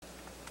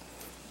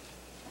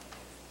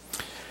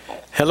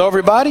Hello,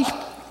 everybody.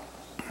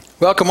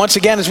 Welcome once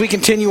again as we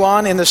continue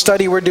on in the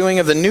study we're doing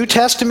of the New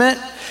Testament.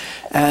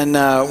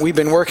 And we've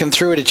been working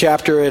through it a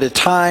chapter at a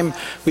time.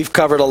 We've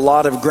covered a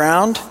lot of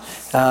ground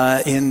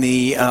in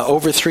the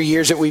over 3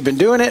 years that we've been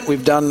doing it.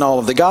 We've done all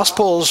of the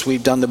Gospels.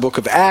 We've done the book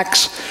of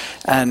Acts.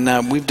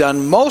 And we've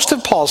done most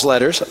of Paul's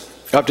letters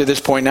up to this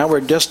point now.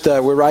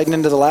 We're riding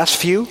into the last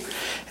few.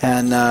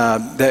 And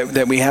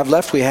that we have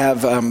left. We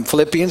have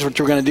Philippians, which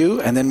we're going to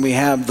do. And then we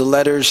have the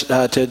letters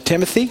to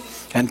Timothy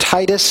and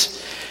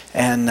Titus,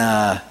 and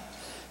I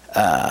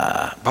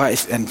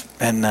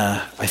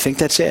think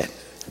that's it.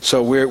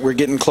 So we're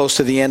getting close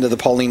to the end of the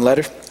Pauline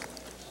letter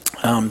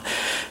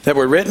that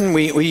were written.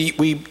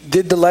 We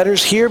did the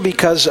letters here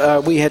because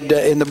we had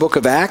in the book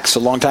of Acts a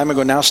long time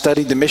ago now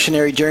studied the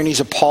missionary journeys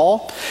of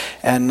Paul,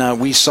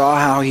 and we saw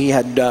how he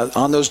had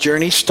on those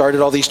journeys started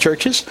all these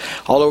churches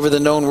all over the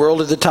known world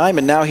at the time,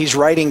 and now he's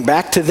writing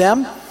back to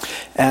them,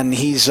 and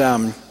he's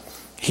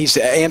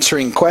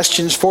answering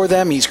questions for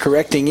them. He's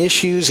correcting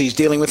issues. He's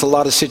dealing with a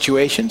lot of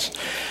situations.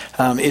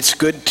 It's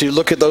good to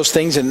look at those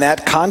things in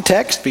that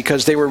context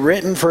because they were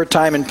written for a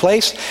time and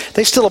place.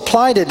 They still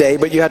apply today,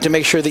 but you have to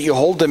make sure that you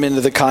hold them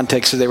into the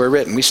context that they were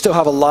written. We still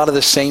have a lot of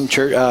the same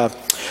church,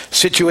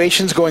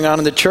 situations going on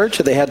in the church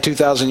that they had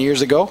 2,000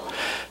 years ago.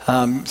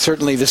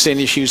 Certainly the sin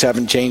issues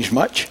haven't changed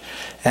much.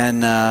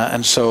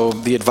 And so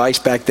the advice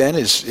back then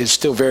is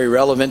still very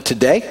relevant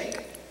today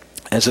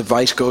as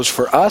advice goes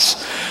for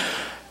us.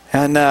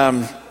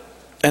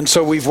 And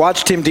so we've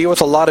watched him deal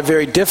with a lot of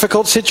very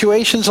difficult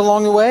situations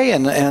along the way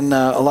and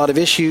a lot of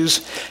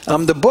issues.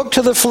 The book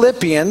to the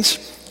Philippians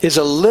is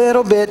a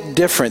little bit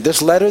different.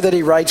 This letter that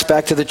he writes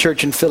back to the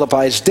church in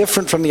Philippi is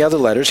different from the other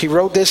letters. He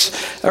wrote this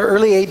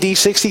early AD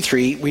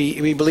 63.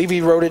 We believe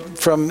he wrote it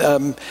from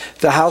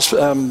the house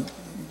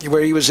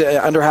where he was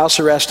under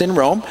house arrest in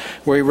Rome,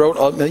 where he wrote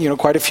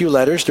quite a few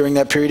letters during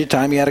that period of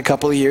time. He had a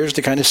couple of years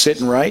to kind of sit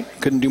and write.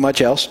 Couldn't do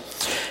much else.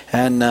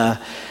 And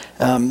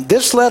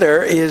this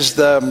letter is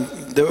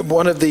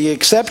one of the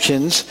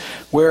exceptions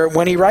where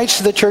when he writes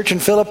to the church in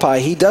Philippi,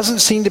 he doesn't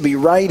seem to be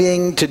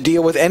writing to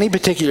deal with any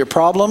particular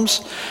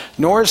problems,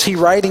 nor is he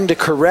writing to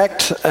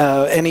correct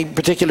any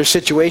particular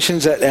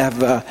situations that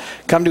have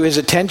come to his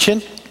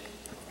attention.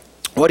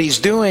 What he's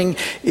doing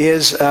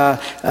is,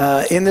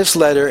 in this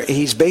letter,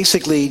 he's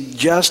basically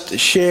just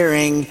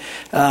sharing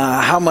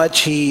how much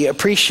he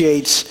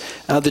appreciates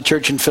the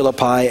church in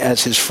Philippi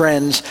as his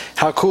friends,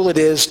 how cool it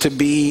is to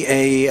be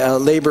a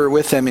laborer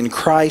with them in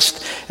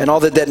Christ, and all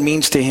that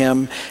means to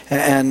him.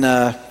 And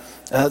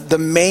the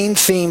main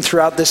theme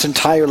throughout this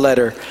entire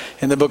letter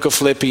in the book of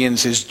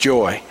Philippians is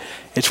joy.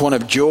 It's one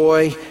of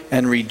joy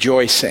and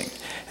rejoicing.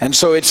 And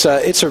so it's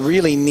a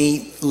really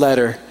neat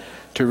letter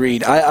to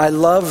read. I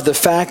love the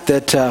fact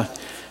that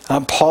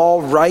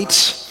Paul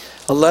writes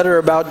a letter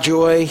about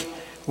joy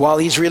while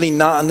he's really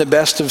not in the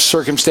best of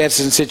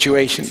circumstances and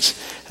situations.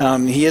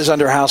 He is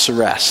under house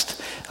arrest.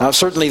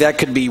 Certainly that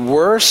could be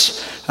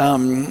worse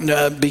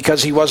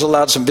because he was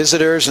allowed some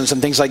visitors and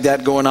some things like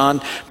that going on.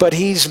 But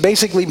he's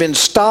basically been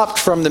stopped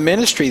from the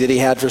ministry that he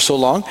had for so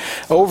long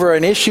over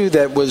an issue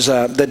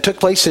that took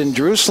place in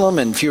Jerusalem.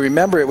 And if you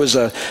remember, it was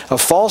a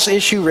false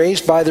issue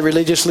raised by the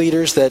religious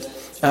leaders that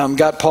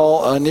got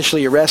Paul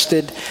initially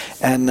arrested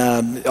and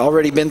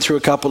already been through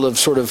a couple of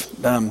sort of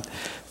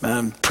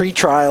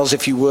pre-trials,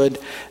 if you would,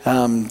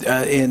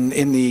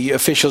 in the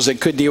officials that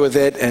could deal with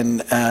it, and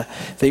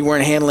they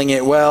weren't handling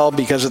it well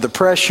because of the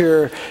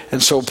pressure.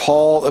 And so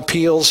Paul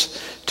appeals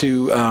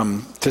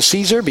to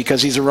Caesar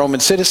because he's a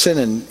Roman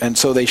citizen, and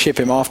so they ship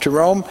him off to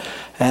Rome.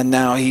 And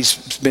now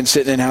he's been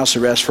sitting in house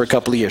arrest for a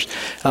couple of years.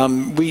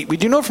 We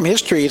do know from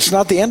history it's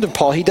not the end of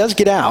Paul. He does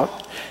get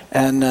out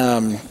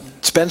and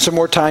spend some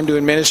more time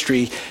doing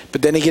ministry,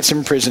 but then he gets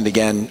imprisoned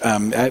again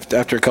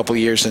after a couple of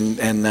years,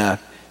 and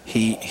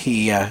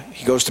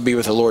he goes to be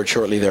with the Lord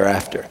shortly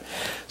thereafter.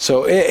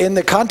 So in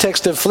the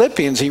context of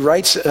Philippians, he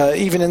writes,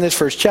 even in this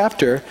first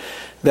chapter,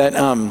 that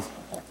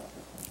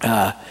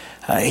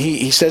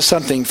he says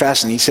something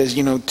fascinating. He says,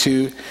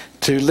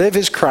 to live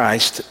is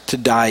Christ, to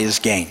die is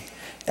gain.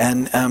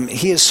 And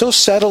he is so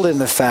settled in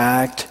the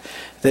fact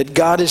that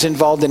God is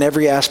involved in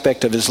every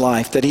aspect of his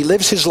life, that he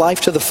lives his life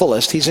to the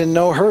fullest. He's in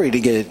no hurry to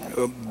get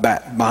it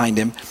back behind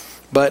him.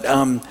 But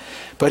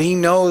he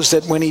knows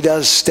that when he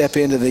does step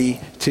into the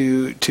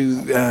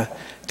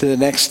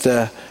next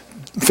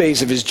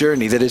phase of his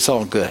journey, that it's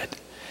all good.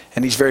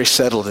 And he's very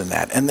settled in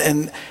that.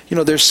 And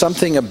there's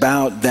something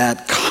about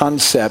that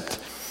concept.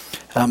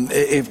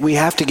 If we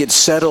have to get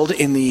settled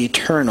in the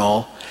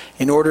eternal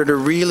in order to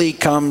really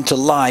come to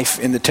life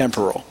in the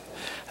temporal.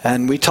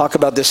 And we talk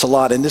about this a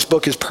lot, and this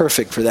book is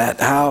perfect for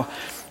that. How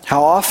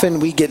often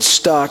we get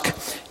stuck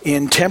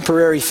in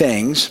temporary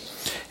things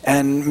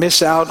and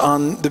miss out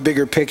on the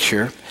bigger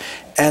picture.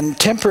 And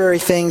temporary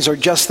things are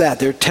just that.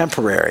 They're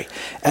temporary.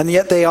 And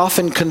yet they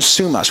often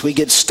consume us. We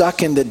get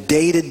stuck in the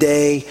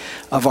day-to-day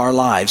of our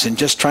lives and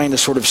just trying to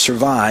sort of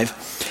survive.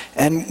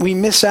 And we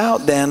miss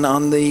out then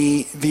on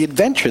the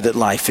adventure that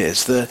life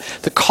is,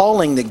 the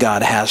calling that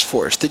God has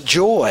for us, the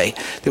joy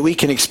that we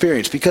can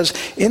experience. Because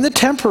in the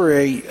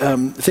temporary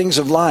things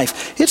of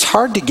life, it's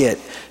hard to get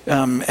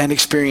and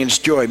experience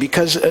joy.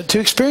 Because to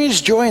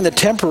experience joy in the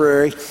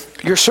temporary,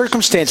 your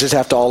circumstances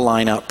have to all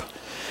line up.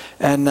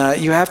 And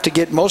you have to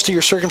get most of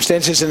your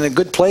circumstances in a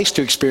good place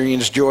to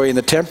experience joy in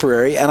the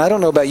temporary. And I don't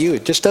know about you,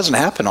 it just doesn't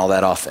happen all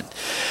that often.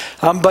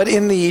 But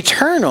in the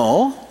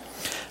eternal,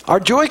 our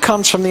joy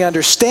comes from the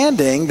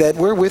understanding that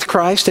we're with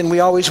Christ and we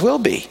always will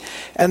be.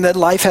 And that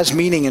life has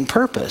meaning and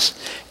purpose.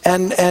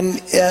 And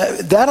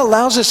that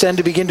allows us then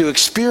to begin to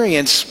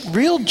experience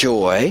real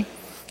joy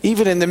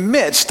even in the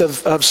midst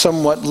of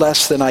somewhat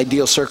less than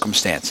ideal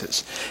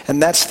circumstances. And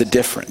that's the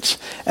difference.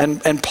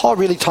 And Paul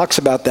really talks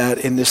about that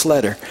in this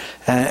letter.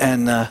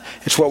 And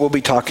it's what we'll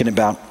be talking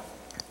about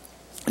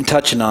and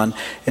touching on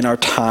in our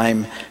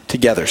time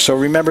together. So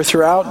remember,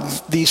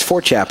 throughout these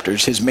 4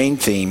 chapters, his main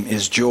theme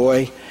is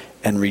joy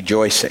and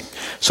rejoicing.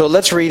 So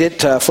let's read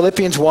it.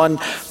 Philippians 1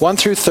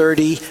 through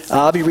 30.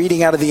 I'll be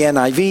reading out of the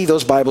NIV.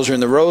 Those Bibles are in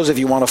the rows if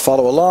you want to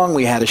follow along.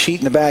 We had a sheet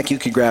in the back. You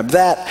could grab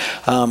that.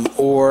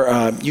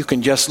 Or you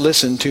can just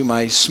listen to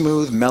my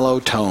smooth,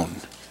 mellow tone.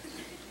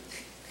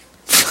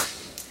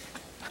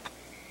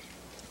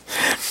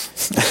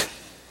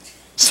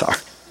 Sorry.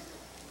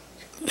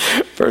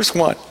 Verse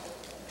 1.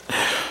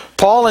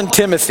 Paul and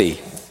Timothy,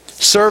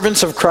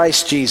 servants of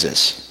Christ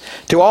Jesus,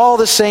 to all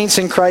the saints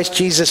in Christ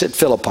Jesus at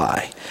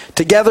Philippi,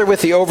 together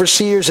with the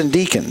overseers and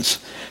deacons,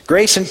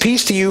 grace and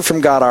peace to you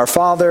from God our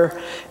Father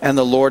and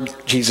the Lord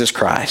Jesus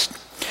Christ.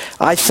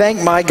 I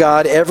thank my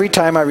God every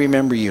time I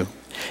remember you.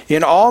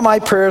 In all my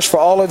prayers for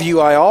all of you,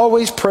 I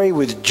always pray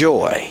with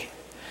joy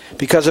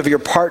because of your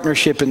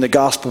partnership in the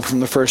gospel from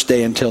the first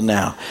day until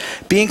now,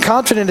 being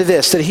confident of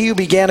this, that he who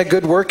began a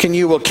good work in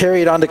you will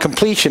carry it on to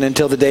completion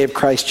until the day of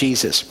Christ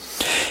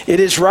Jesus. It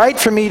is right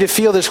for me to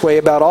feel this way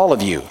about all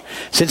of you,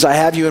 since I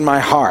have you in my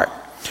heart.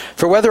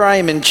 For whether I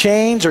am in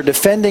chains or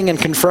defending and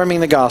confirming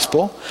the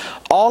gospel,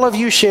 all of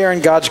you share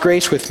in God's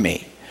grace with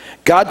me.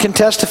 God can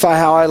testify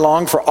how I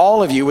long for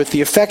all of you with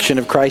the affection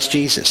of Christ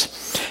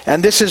Jesus.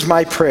 And this is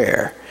my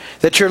prayer,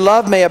 that your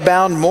love may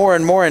abound more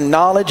and more in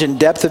knowledge and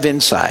depth of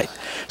insight,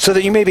 so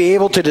that you may be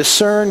able to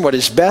discern what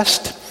is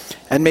best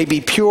and may be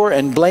pure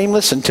and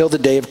blameless until the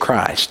day of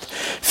Christ,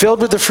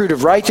 filled with the fruit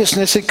of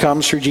righteousness that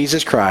comes through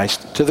Jesus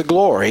Christ, to the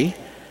glory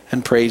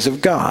and praise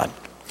of God.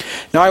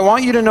 Now I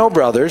want you to know,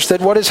 brothers,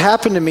 that what has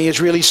happened to me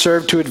has really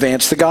served to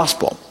advance the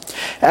gospel.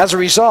 As a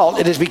result,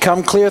 it has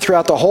become clear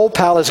throughout the whole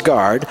palace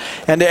guard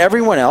and to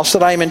everyone else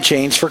that I am in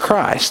chains for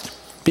Christ.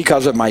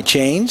 Because of my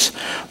chains,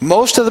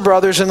 most of the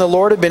brothers in the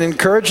Lord have been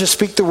encouraged to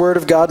speak the word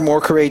of God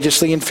more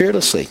courageously and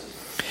fearlessly.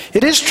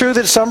 It is true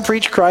that some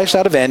preach Christ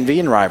out of envy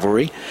and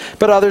rivalry,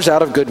 but others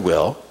out of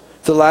goodwill.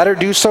 The latter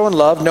do so in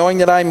love, knowing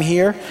that I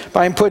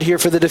am put here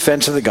for the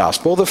defense of the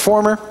gospel. The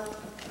former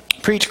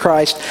preach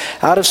Christ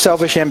out of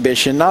selfish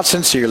ambition, not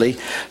sincerely,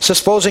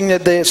 supposing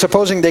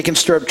they can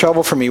stir up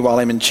trouble for me while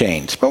I'm in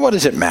chains. But what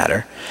does it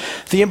matter?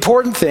 The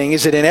important thing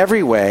is that in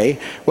every way,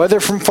 whether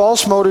from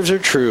false motives or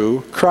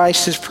true,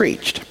 Christ is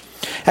preached.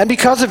 And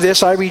because of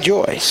this I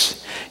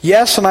rejoice.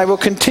 Yes, and I will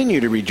continue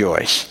to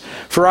rejoice.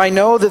 For I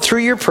know that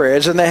through your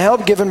prayers and the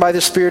help given by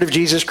the Spirit of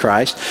Jesus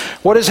Christ,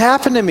 what has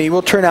happened to me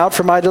will turn out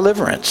for my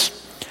deliverance.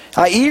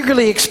 I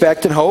eagerly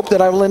expect and hope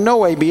that I will in no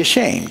way be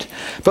ashamed,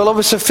 but will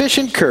have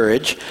sufficient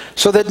courage,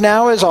 so that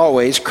now as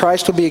always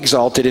Christ will be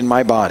exalted in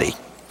my body,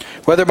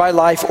 whether by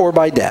life or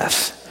by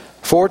death.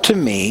 For to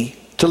me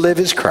to live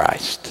is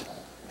Christ,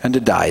 and to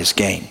die is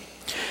gain.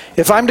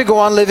 If I'm to go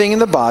on living in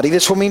the body,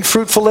 this will mean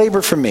fruitful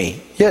labor for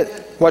me. Yet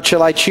what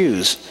shall I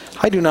choose?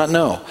 I do not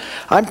know.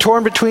 I'm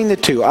torn between the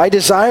two. I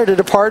desire to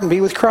depart and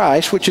be with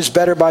Christ, which is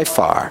better by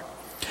far.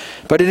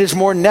 But it is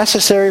more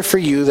necessary for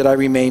you that I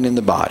remain in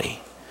the body.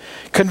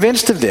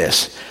 Convinced of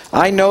this,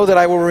 I know that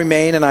I will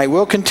remain and I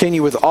will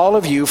continue with all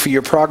of you for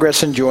your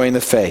progress and joy in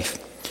the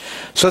faith,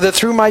 so that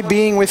through my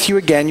being with you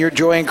again, your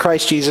joy in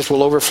Christ Jesus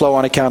will overflow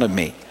on account of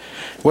me.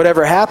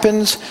 Whatever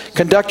happens,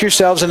 conduct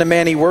yourselves in a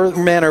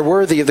manner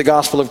worthy of the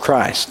gospel of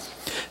Christ.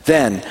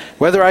 Then,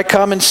 whether I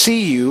come and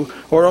see you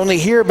or only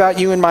hear about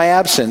you in my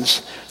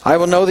absence, I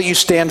will know that you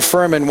stand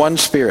firm in one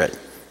spirit,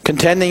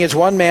 contending as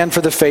one man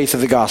for the faith of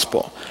the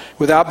gospel,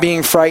 without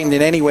being frightened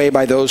in any way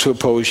by those who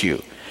oppose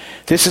you.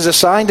 This is a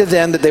sign to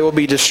them that they will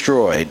be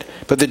destroyed,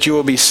 but that you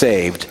will be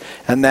saved,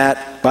 and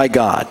that by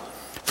God.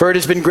 For it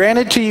has been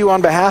granted to you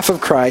on behalf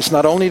of Christ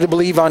not only to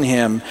believe on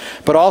him,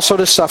 but also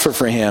to suffer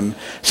for him,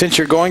 since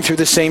you're going through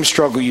the same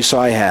struggle you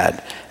saw I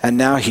had, and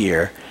now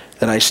hear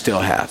that I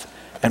still have.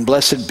 And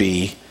blessed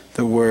be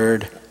the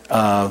word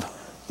of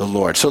the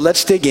Lord. So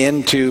let's dig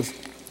into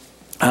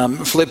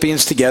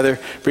Philippians together,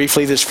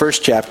 briefly, this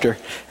first chapter,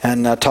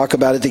 and talk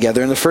about it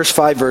together. In the first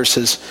 5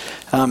 verses,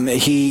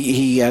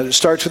 he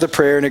starts with a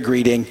prayer and a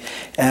greeting.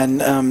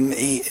 And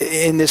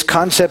in this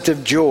concept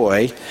of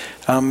joy,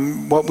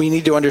 what we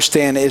need to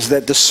understand is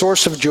that the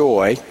source of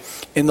joy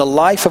in the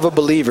life of a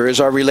believer is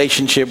our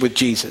relationship with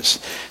Jesus.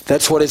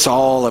 That's what it's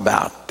all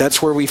about.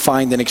 That's where we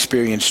find and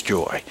experience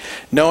joy.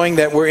 Knowing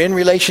that we're in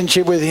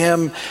relationship with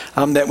him,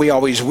 that we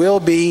always will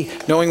be,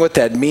 knowing what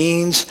that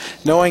means,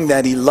 knowing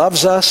that he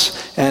loves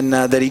us and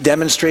that he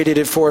demonstrated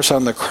it for us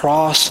on the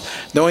cross,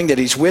 knowing that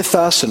he's with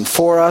us and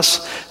for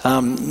us,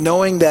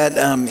 knowing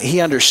that he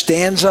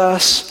understands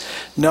us,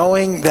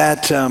 knowing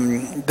that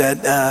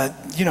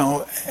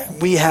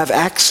we have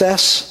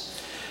access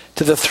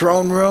to the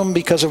throne room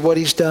because of what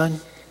he's done.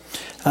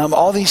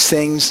 All these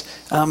things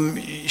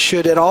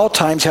should at all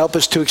times help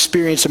us to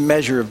experience a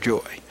measure of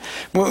joy.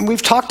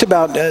 We've talked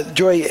about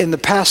joy in the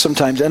past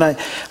sometimes, and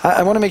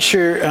I want to make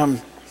sure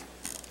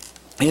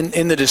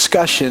in the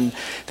discussion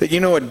that you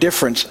know a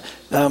difference.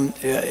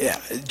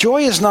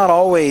 Joy is not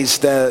always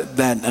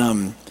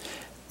that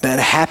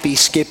happy,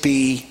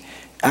 skippy,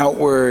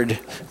 outward,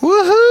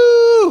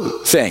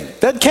 woohoo thing.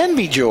 That can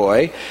be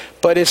joy,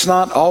 but it's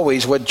not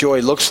always what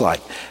joy looks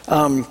like.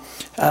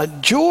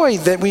 Joy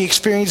that we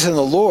experience in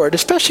the Lord,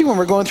 especially when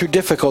we're going through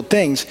difficult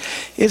things,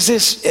 is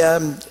this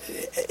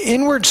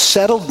inward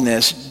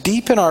settledness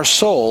deep in our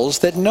souls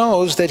that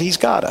knows that he's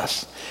got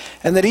us.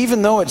 And that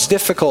even though it's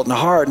difficult and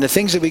hard, and the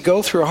things that we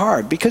go through are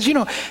hard, because,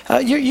 you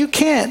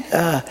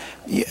can't,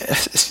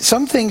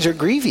 some things are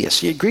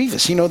grievous.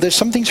 There's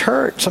some things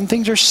hurt, some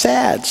things are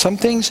sad, some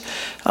things,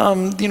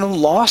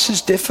 loss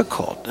is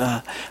difficult.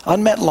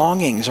 Unmet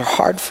longings are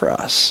hard for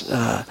us.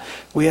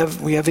 We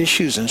have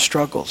issues and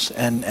struggles,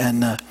 and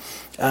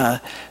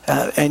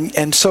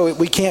so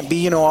we can't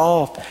be,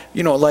 all,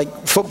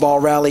 like football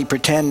rally,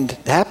 pretend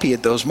happy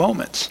at those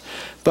moments.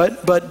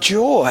 But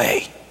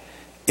joy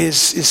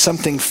is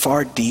something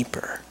far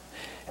deeper.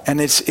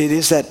 And it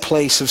is that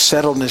place of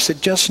settledness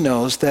that just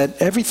knows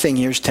that everything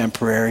here is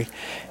temporary,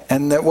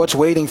 and that what's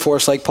waiting for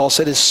us, like Paul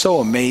said, is so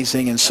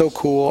amazing and so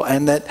cool,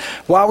 and that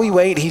while we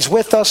wait, he's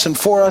with us and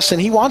for us, and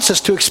he wants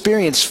us to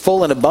experience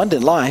full and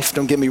abundant life,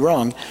 don't get me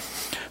wrong.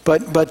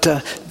 But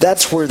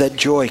that's where that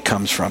joy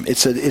comes from.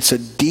 It's a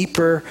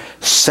deeper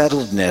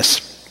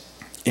settledness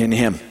in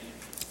him.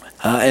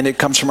 And it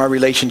comes from our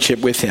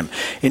relationship with him.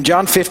 In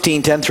John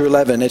 15, 10 through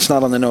 11, it's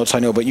not on the notes, I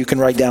know, but you can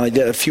write down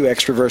a few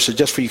extra verses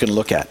just for you can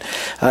look at.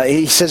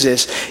 He says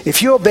this,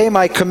 "If you obey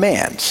my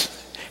commands,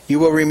 you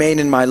will remain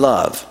in my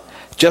love,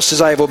 just as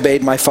I have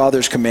obeyed my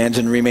Father's commands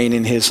and remain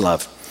in his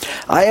love.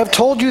 I have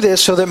told you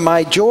this so that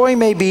my joy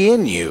may be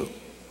in you,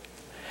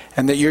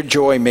 and that your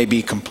joy may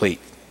be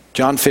complete."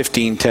 John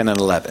 15, 10 and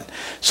 11.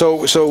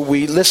 So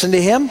we listen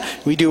to him,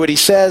 we do what he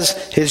says,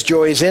 his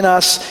joy is in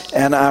us,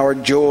 and our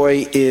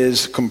joy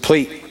is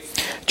complete.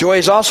 Joy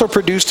is also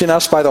produced in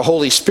us by the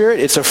Holy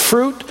Spirit. It's a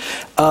fruit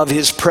of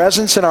his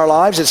presence in our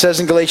lives. It says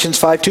in Galatians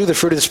 5:2, the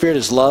fruit of the Spirit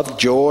is love,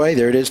 joy,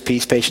 there it is,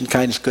 peace, patience,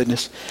 kindness,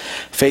 goodness,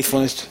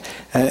 faithfulness,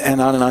 and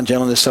on,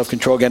 gentleness,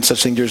 self-control. Against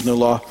such things there is no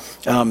law.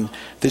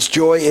 This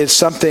joy is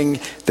something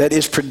that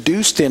is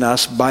produced in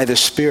us by the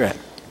Spirit.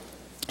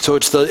 So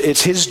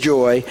it's his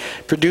joy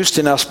produced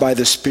in us by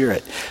the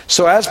Spirit.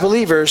 So as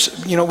believers,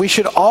 we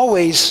should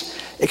always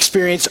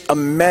experience a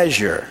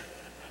measure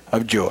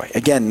of joy.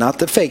 Again, not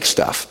the fake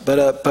stuff, but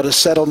a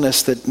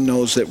settledness that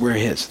knows that we're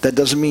his. That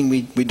doesn't mean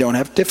we don't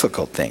have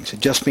difficult things. It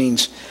just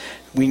means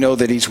we know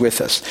that he's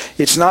with us.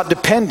 It's not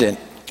dependent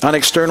on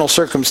external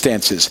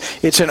circumstances.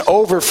 It's an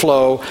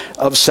overflow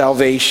of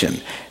salvation.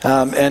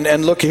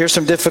 And look, here's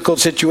some difficult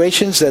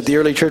situations that the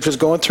early church was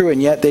going through, and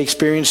yet they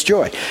experienced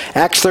joy.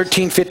 Acts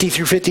 13, 50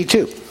 through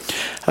 52.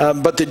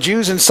 But the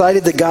Jews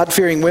incited the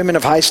God-fearing women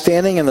of high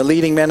standing and the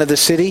leading men of the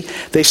city.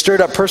 They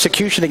stirred up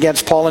persecution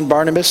against Paul and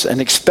Barnabas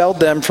and expelled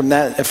them from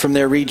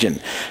their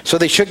region. So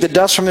they shook the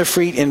dust from their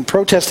feet in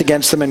protest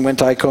against them and went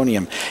to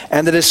Iconium.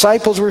 And the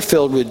disciples were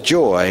filled with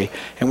joy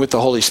and with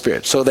the Holy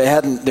Spirit. So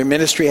their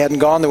ministry hadn't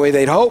gone the way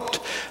they'd hoped.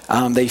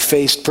 They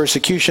faced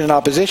persecution and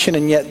opposition,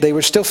 and yet they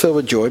were still filled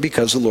with joy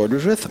because the Lord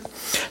was with them.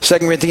 2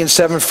 Corinthians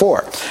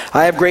 7:4.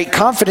 I have great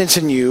confidence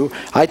in you.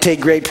 I take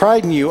great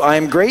pride in you. I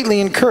am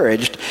greatly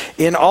encouraged.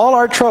 In all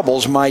our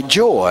troubles, my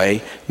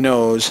joy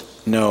knows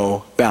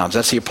no bounds.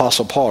 That's the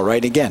Apostle Paul,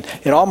 right? Again,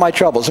 in all my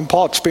troubles, and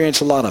Paul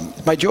experienced a lot of them.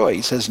 My joy,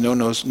 he says,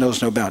 knows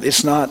no bound.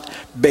 It's not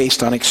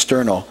based on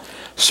external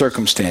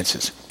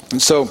circumstances.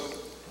 And so,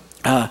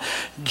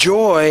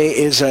 joy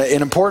is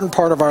an important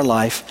part of our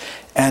life,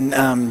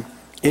 and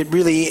it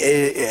really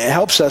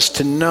helps us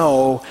to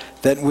know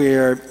that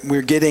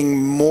we're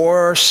getting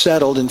more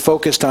settled and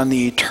focused on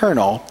the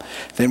eternal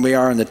than we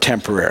are on the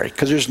temporary.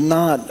 Because there's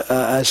not,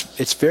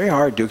 it's very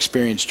hard to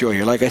experience joy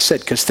here, like I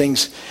said, because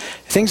things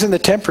in the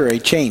temporary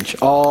change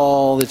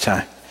all the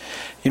time.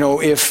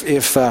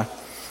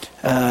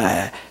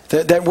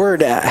 That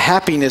word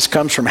happiness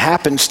comes from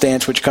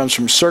happenstance, which comes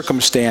from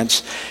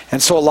circumstance. And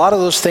so a lot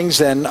of those things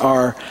then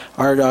are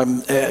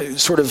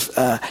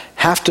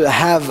have to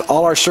have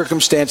all our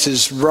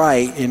circumstances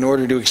right in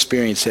order to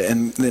experience it.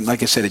 And then,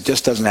 like I said, it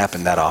just doesn't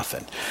happen that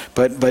often.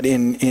 But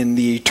in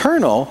the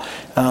eternal,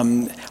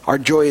 our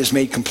joy is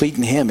made complete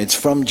in him. It's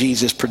from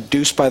Jesus,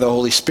 produced by the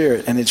Holy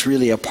Spirit, and it's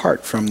really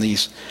apart from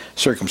these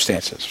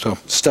circumstances. So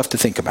stuff to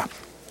think about.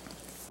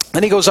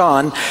 Then he goes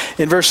on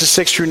in verses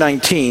 6 through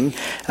 19,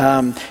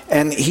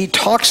 and he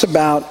talks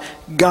about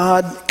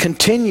God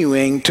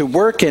continuing to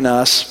work in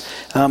us,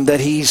 that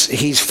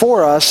he's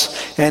for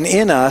us and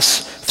in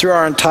us through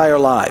our entire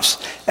lives.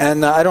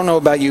 And I don't know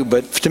about you,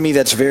 but to me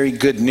that's very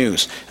good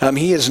news.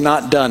 He is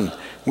not done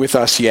with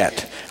us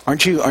yet.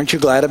 Aren't you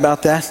glad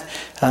about that?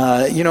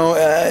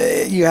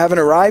 You haven't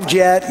arrived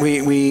yet.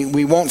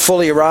 We won't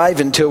fully arrive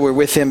until we're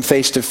with him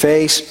face to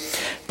face.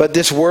 But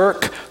this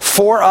work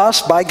for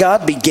us by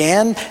God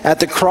began at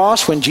the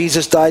cross when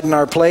Jesus died in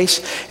our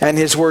place, and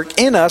his work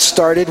in us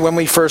started when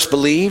we first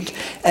believed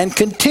and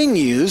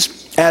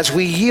continues as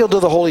we yield to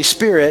the Holy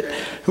Spirit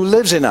who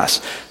lives in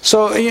us.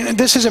 So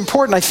this is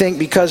important, I think,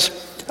 because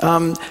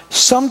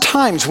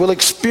sometimes we'll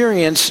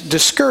experience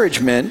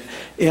discouragement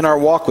in our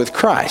walk with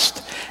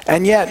Christ.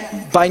 And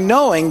yet, by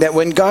knowing that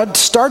when God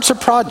starts a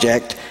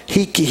project,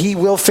 he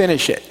will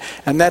finish it.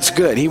 And that's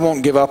good. He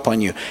won't give up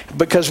on you.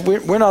 Because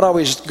we're not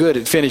always good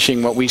at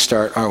finishing what we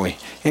start, are we?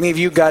 Any of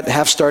you got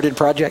half-started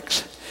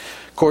projects?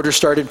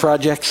 Quarter-started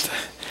projects?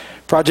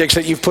 Projects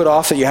that you've put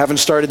off that you haven't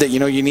started that you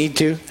know you need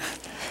to?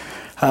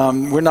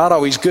 We're not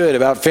always good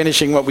about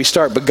finishing what we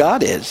start, but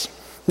God is.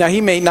 Now,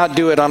 he may not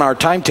do it on our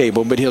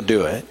timetable, but he'll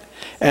do it.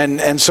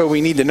 And so we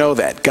need to know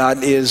that.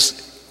 God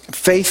is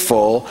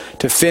faithful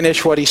to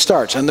finish what he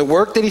starts. And the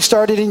work that he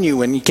started in you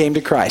when you came to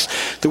Christ,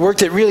 the work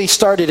that really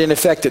started in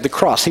effect at the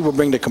cross, he will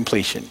bring to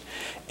completion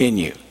in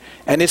you.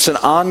 And it's an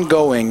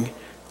ongoing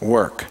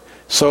work.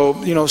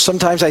 So,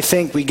 sometimes I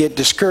think we get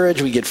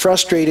discouraged, we get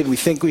frustrated, we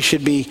think we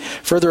should be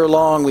further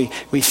along, we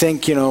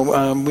think,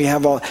 we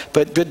have all,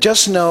 but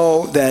just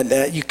know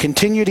that you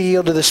continue to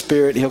yield to the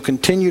Spirit, he'll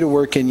continue to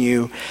work in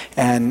you,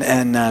 and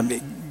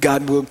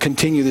God will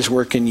continue this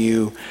work in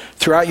you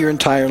throughout your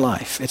entire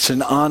life. It's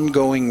an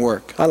ongoing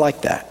work. I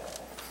like that.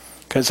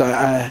 Because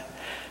the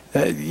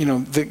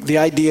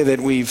idea that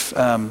we've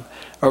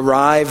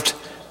arrived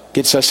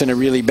gets us in a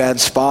really bad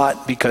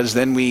spot, because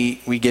then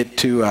we get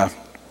to...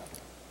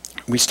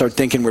 we start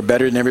thinking we're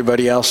better than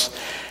everybody else.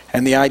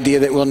 And the idea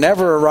that we'll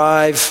never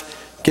arrive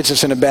gets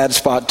us in a bad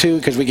spot too,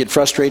 because we get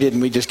frustrated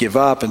and we just give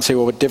up and say,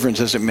 well, what difference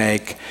does it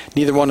make?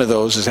 Neither one of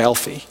those is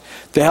healthy.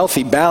 The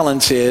healthy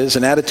balance is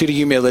an attitude of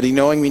humility,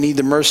 knowing we need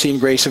the mercy and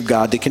grace of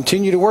God to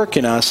continue to work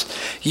in us,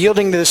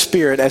 yielding to the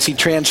Spirit as he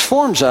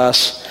transforms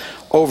us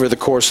over the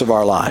course of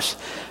our lives.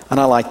 And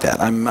I like that.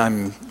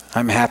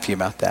 I'm happy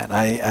about that.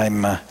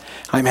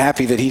 I'm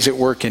happy that he's at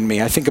work in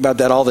me. I think about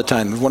that all the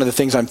time. One of the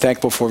things I'm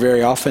thankful for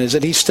very often is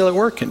that he's still at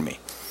work in me.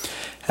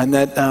 And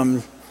that,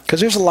 because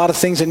there's a lot of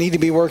things that need to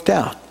be worked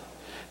out.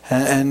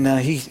 And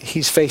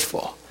he's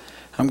faithful.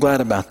 I'm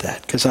glad about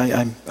that, because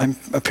I'm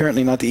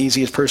apparently not the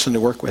easiest person to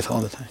work with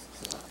all the time.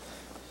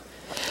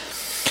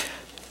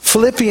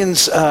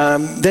 Philippians,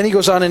 then he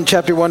goes on in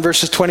chapter 1,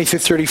 verses 20 through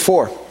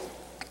 34.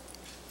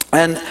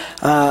 And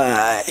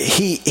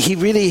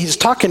he's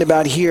talking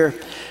about here,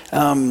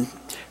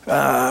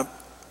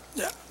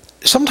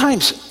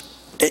 sometimes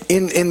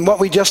in what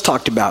we just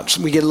talked about,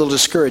 we get a little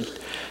discouraged.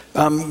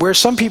 Where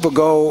some people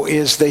go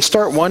is they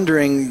start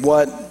wondering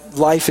what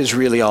life is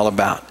really all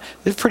about.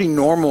 It's a pretty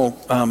normal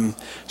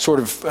sort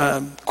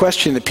of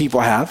question that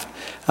people have.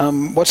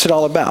 What's it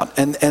all about?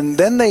 And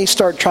then they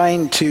start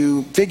trying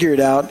to figure it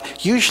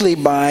out, usually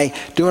by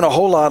doing a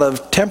whole lot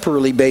of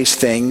temporally based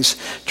things,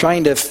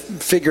 trying to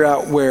figure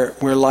out where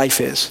life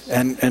is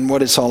and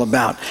what it's all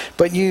about.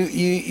 But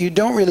you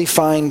don't really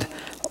find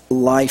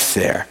life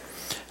there.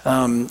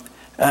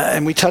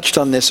 And we touched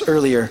on this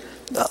earlier.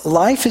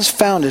 Life is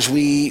found as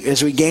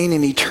we gain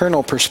an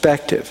eternal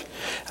perspective.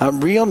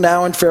 Real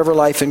now and forever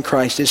life in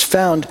Christ is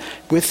found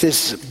with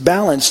this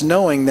balance,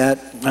 knowing that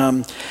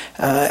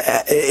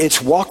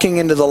it's walking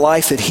into the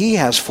life that he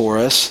has for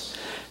us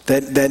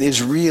that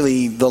is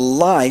really the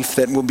life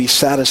that will be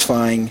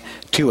satisfying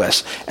to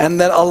us.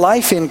 And that a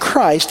life in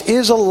Christ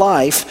is a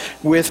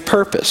life with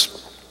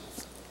purpose.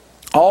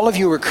 All of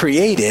you were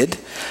created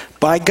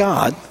by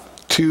God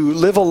to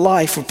live a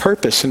life of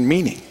purpose and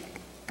meaning.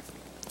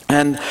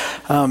 And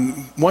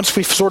once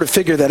we sort of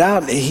figure that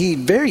out, he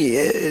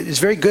is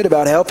very good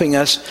about helping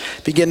us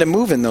begin to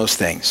move in those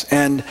things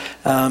and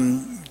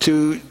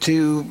to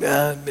do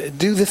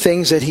the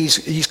things that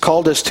he's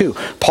called us to.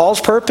 Paul's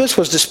purpose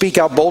was to speak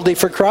out boldly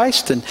for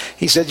Christ, and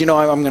he said,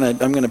 I'm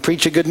going to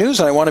preach the good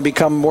news, and I want to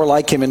become more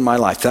like him in my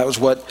life. That was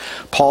what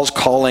Paul's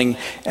calling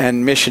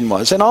and mission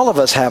was. And all of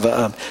us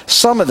have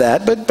some of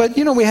that, but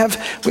we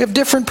have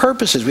different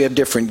purposes. We have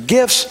different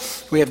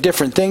gifts. We have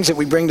different things that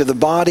we bring to the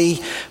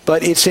body,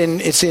 but it's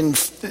in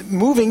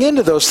moving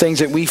into those things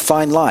that we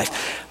find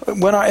life.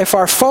 If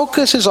our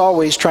focus is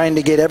always trying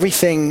to get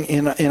everything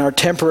in our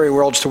temporary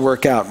worlds to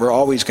work out, we're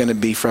always going to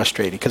be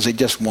frustrated because they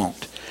just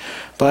won't.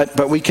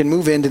 But we can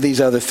move into these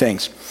other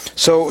things.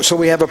 So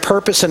we have a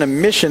purpose and a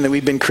mission that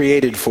we've been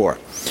created for.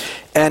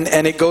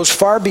 And it goes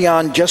far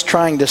beyond just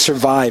trying to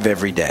survive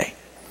every day.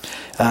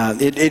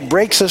 It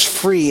breaks us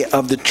free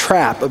of the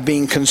trap of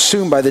being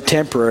consumed by the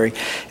temporary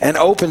and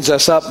opens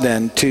us up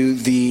then to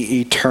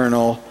the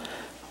eternal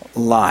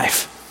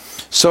life.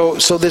 So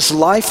this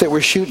life that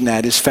we're shooting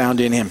at is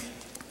found in him.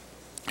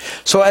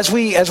 So as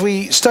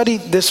we study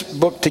this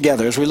book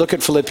together, as we look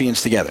at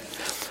Philippians together,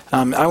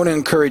 I want to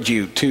encourage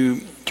you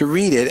to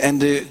read it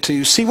and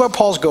to see what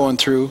Paul's going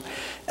through,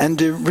 and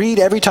to read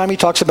every time he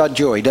talks about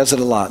joy. He does it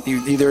a lot.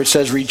 Either it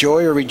says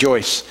rejoice or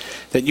rejoice.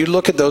 That you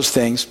look at those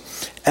things,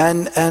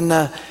 and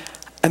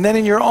then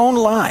in your own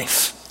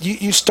life,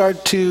 you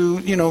start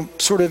to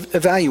sort of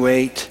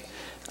evaluate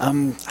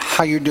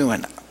how you're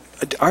doing.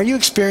 Are you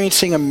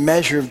experiencing a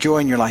measure of joy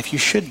in your life? You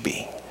should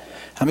be.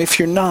 If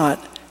you're not,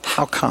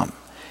 how come?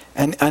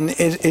 And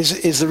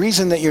is the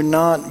reason that you're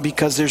not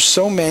because there's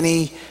so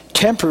many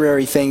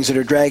temporary things that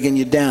are dragging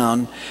you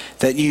down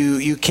that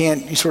you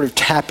can't sort of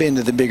tap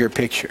into the bigger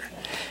picture?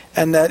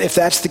 And that if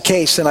that's the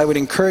case, then I would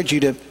encourage you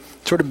to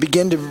sort of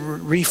begin to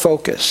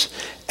refocus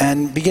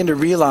and begin to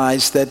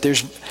realize that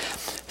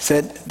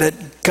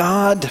that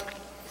God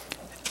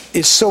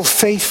is so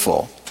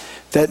faithful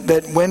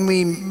that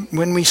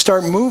when we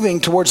start moving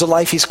towards the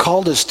life he's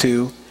called us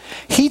to,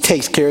 he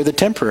takes care of the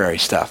temporary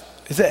stuff.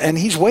 And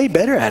he's way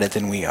better at it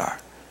than we are.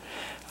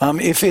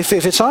 If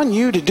it's on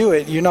you to do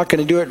it, you're not going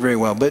to do it very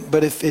well.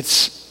 But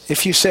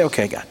if you say,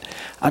 okay, God,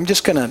 I'm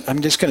just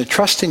gonna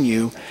trust in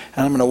you,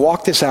 and I'm gonna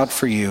walk this out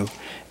for you,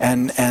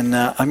 and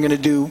I'm gonna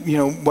do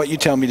what you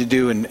tell me to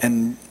do,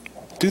 and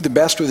do the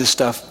best with this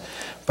stuff.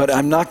 But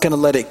I'm not going to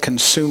let it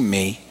consume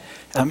me.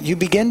 You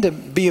begin to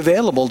be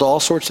available to all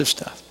sorts of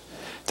stuff.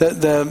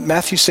 The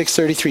Matthew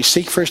 6:33,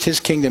 seek first his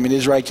kingdom and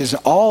his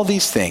righteousness. All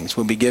these things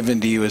will be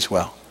given to you as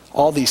well.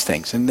 All these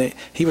things. And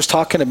he was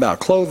talking about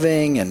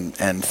clothing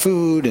and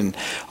food and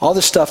all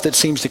the stuff that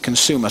seems to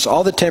consume us.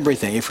 All the temporary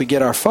thing. If we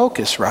get our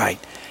focus right,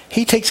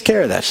 he takes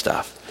care of that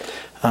stuff.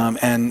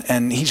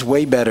 And he's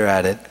way better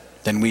at it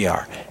than we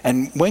are.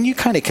 And when you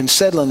kind of can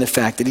settle in the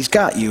fact that he's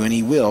got you and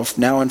he will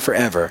now and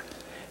forever,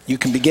 you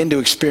can begin to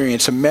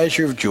experience a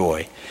measure of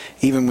joy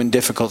even when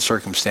difficult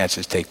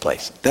circumstances take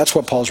place. That's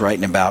what Paul's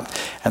writing about,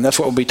 and that's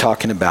what we'll be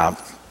talking about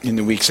in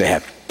the weeks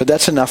ahead. But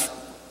that's enough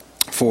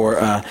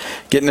for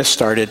getting us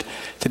started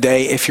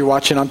today. If you're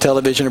watching on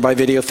television or by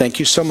video, thank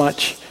you so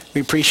much.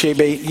 We appreciate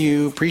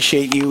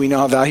you. We know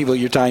how valuable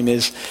your time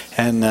is,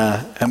 and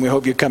we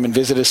hope you come and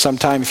visit us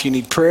sometime. If you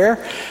need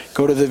prayer,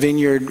 go to the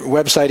Vineyard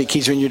website at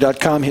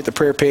keysvineyard.com, hit the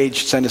prayer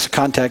page, send us a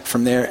contact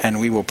from there, and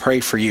we will pray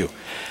for you.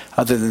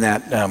 Other than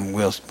that,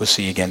 we'll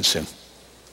see you again soon.